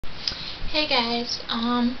Hey guys,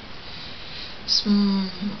 I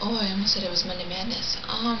almost said it was Monday Madness.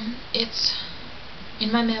 It's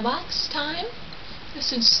in my mailbox time.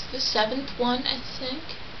 This is the 7th one, I think.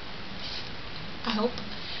 I hope.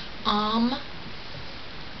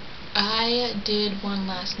 I did one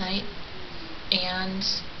last night, and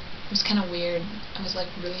it was kind of weird. I was like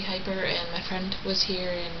really hyper, and my friend was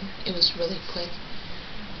here, and it was really quick.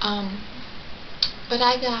 But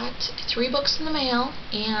I got 3 books in the mail,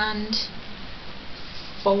 and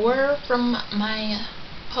 4 from my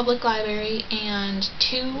public library and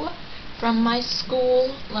 2 from my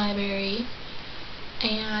school library.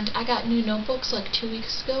 And I got new notebooks like 2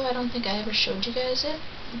 weeks ago. I don't think I ever showed you guys it,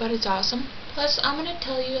 but it's awesome. Plus, I'm going to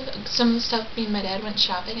tell you some of the stuff. Me and my dad went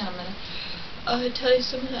shopping, and I'm going to tell you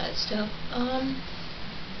some of that stuff.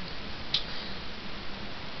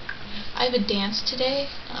 I have a dance today.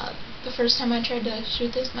 The first time I tried to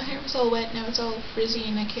shoot this, my hair was all wet. Now it's all frizzy,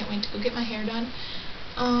 and I can't wait to go get my hair done.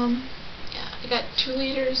 Yeah, I got 2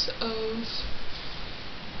 liters of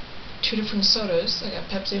 2 different sodas. I got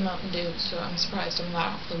Pepsi and Mountain Dew, so I'm surprised I'm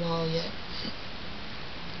not off the wall yet.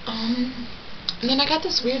 And then I got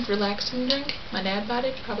this weird relaxing drink. My dad bought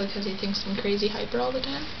it, probably because he thinks I'm crazy hyper all the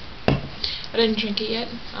time. I didn't drink it yet,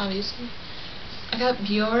 obviously. I got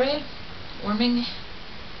Biore, warming,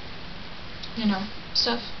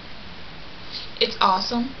 stuff. It's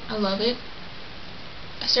awesome. I love it.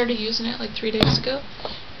 I started using it like 3 days ago,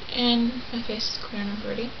 and my face is clear enough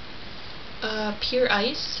already. Pure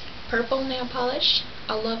Ice, purple nail polish.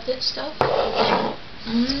 I love this stuff.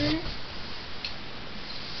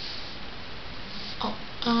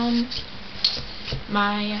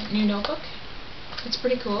 My new notebook. It's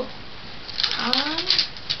pretty cool.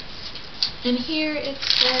 And here it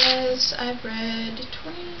says I've read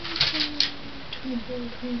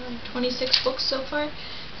 26 books so far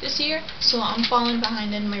this year, so I'm falling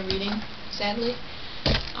behind in my reading, sadly.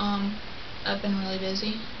 I've been really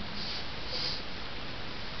busy.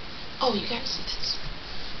 Oh, you guys see this.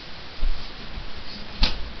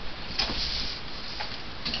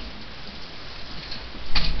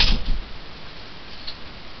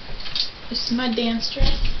 This is my dance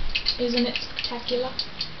dress. Isn't it spectacular?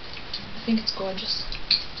 I think it's gorgeous.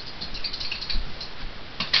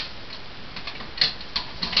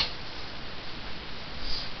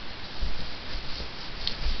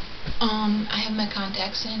 I have my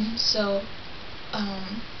contacts in, so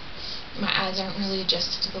my eyes aren't really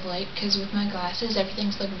adjusted to the light, because with my glasses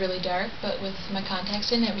everything's like really dark, but with my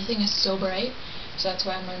contacts in everything is so bright, so that's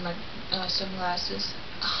why I'm wearing my sunglasses.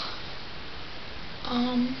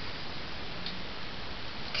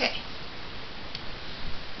 Okay.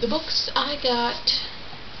 The books I got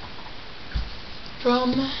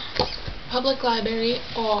from public library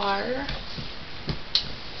are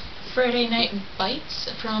Friday Night Bites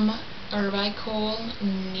by Cole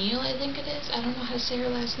Neal, I think it is. I don't know how to say her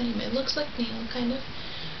last name. It looks like Neil, kind of.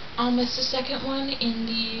 It's the second one in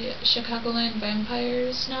the Chicagoland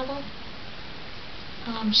Vampires novel.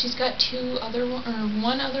 She's got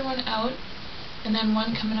one other one out, and then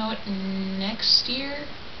one coming out next year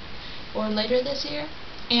or later this year.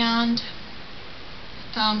 And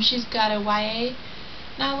she's got a YA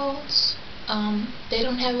novels. They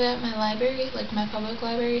don't have it at my library, like my public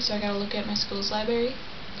library, so I gotta look at my school's library.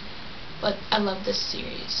 But I love this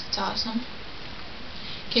series. It's awesome.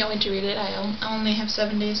 Can't wait to read it. I only have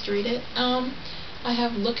 7 days to read it. I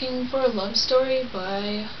have Looking for a Love Story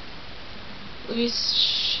by Louise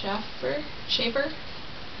Schafer.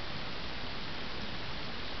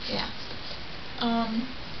 Yeah.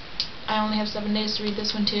 I only have 7 days to read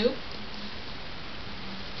this one too.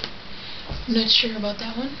 I'm not sure about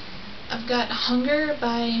that one. I've got Hunger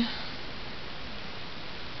by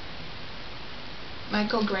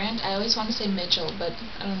Michael Grant. I always want to say Mitchell, but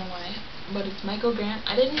I don't know why. But it's Michael Grant.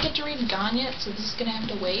 I didn't get to read Gone yet, so this is gonna have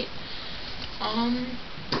to wait. And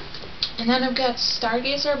then I've got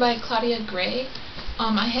Stargazer by Claudia Gray.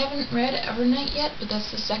 I haven't read Evernight yet, but that's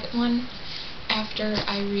the second one after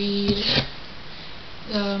I read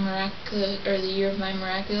The Year of My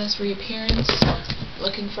Miraculous Reappearance,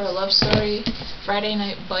 Looking for a Love Story, Friday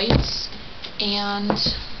Night Bites,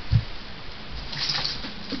 and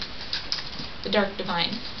The Dark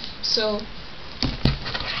Divine. So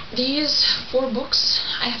these 4 books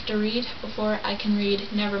I have to read before I can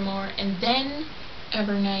read Nevermore, and then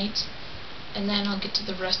Evernight, and then I'll get to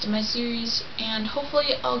the rest of my series, and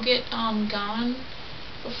hopefully I'll get Gone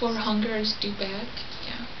before Hunger is due back.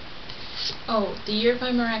 Yeah. Oh, The Year of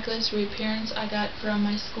My Miraculous Reappearance I got from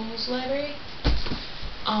my school's library.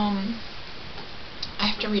 I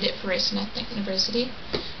have to read it for Racing Ethnic University.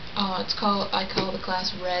 I call the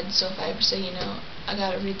class Red, so if I ever say, you know, I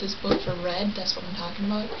gotta read this book for Red, that's what I'm talking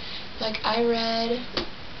about. Like, I read,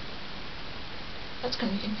 that's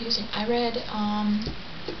gonna be confusing, I read,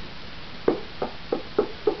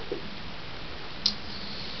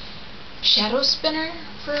 Shadow Spinner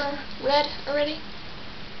for Red already.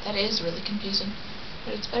 That is really confusing,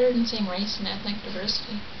 but it's better than saying race and ethnic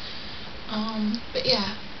diversity. But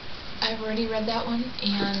yeah, I've already read that one,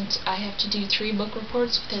 and I have to do 3 book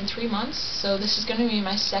reports within 3 months, so this is going to be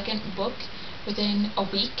my second book within a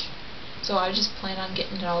week, so I just plan on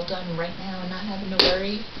getting it all done right now and not having to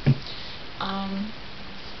worry.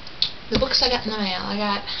 The books I got in the mail, I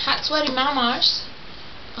got Hot Sweaty Mamas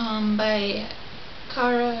by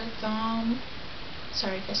Cara Thom,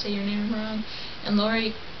 sorry if I say your name wrong, and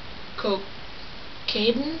Lori Kada.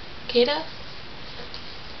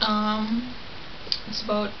 It's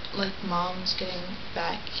about like moms getting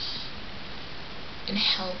back in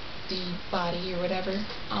healthy body or whatever.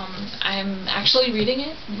 I'm actually reading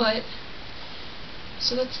it, but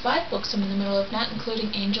so that's 5 books I'm in the middle of, not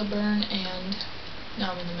including Angel Burn, and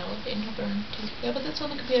no, I'm in the middle of Angel Burn too. Yeah, but that's on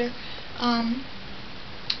the computer.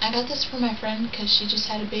 I got this for my friend because she just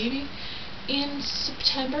had a baby in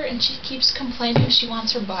September, and she keeps complaining she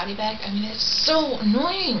wants her body back. I mean, it's so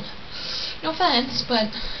annoying. No offense,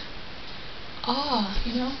 but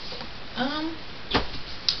you know.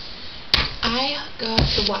 I got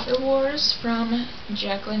The Water Wars from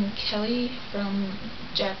Jacqueline Kelly from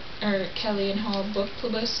Kelly and Hall Book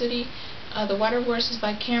Publicity. The Water Wars is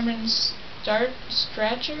by Cameron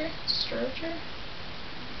Stracher.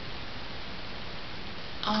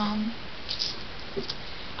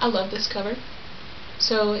 I love this cover.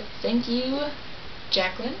 So thank you,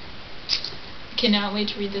 Jacqueline. Cannot wait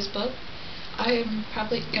to read this book. I'm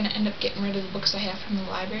probably going to end up getting rid of the books I have from the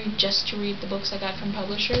library just to read the books I got from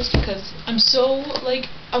publishers, because I'm so, like,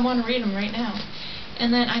 I want to read them right now.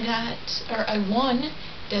 And then I won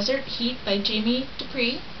Desert Heat by Jamie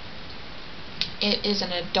Dupree. It is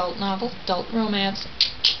an adult novel, adult romance.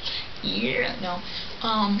 Yeah, no.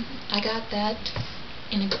 I got that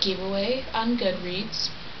in a giveaway on Goodreads.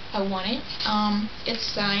 I won it. It's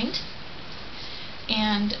signed.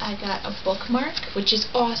 And I got a bookmark, which is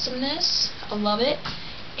awesomeness. I love it.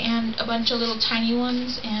 And a bunch of little tiny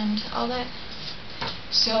ones and all that.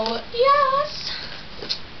 So, yes!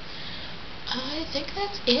 I think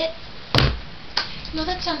that's it. You know,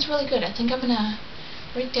 that sounds really good. I think I'm going to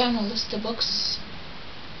write down a list of books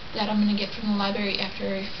that I'm going to get from the library after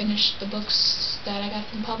I finish the books that I got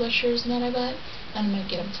from publishers and that I bought. And I'm going to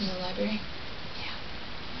get them from the library. Yeah.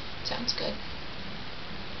 Sounds good.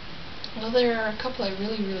 Well, there are a couple I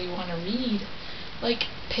really, really want to read. Like,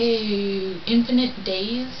 Infinite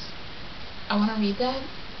Days. I want to read that.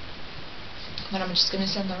 But I'm just going to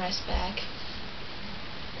send the rest back.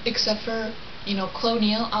 Except for, you know, Chloe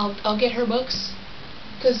Neal. I'll get her books.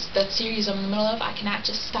 Because that series I'm in the middle of, I cannot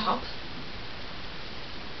just stop.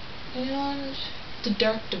 And The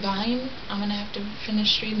Dark Divine. I'm going to have to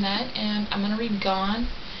finish reading that. And I'm going to read Gone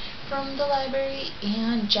from the library.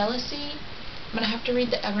 And Jealousy. I'm going to have to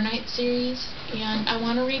read the Evernight series, and I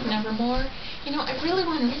want to read Nevermore. You know, I really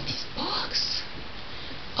want to read these books.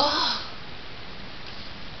 Oh.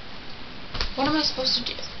 What am I supposed to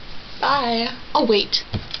do? Bye. Oh, wait.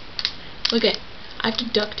 Look at, I have to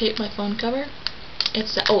duct tape my phone cover.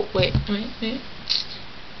 It's the, oh, wait.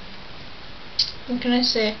 What can I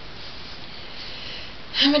say?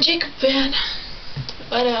 I'm a Jacob fan.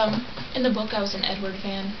 But, in the book I was an Edward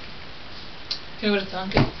fan. Who would have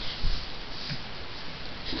thunk it?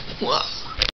 Whoa.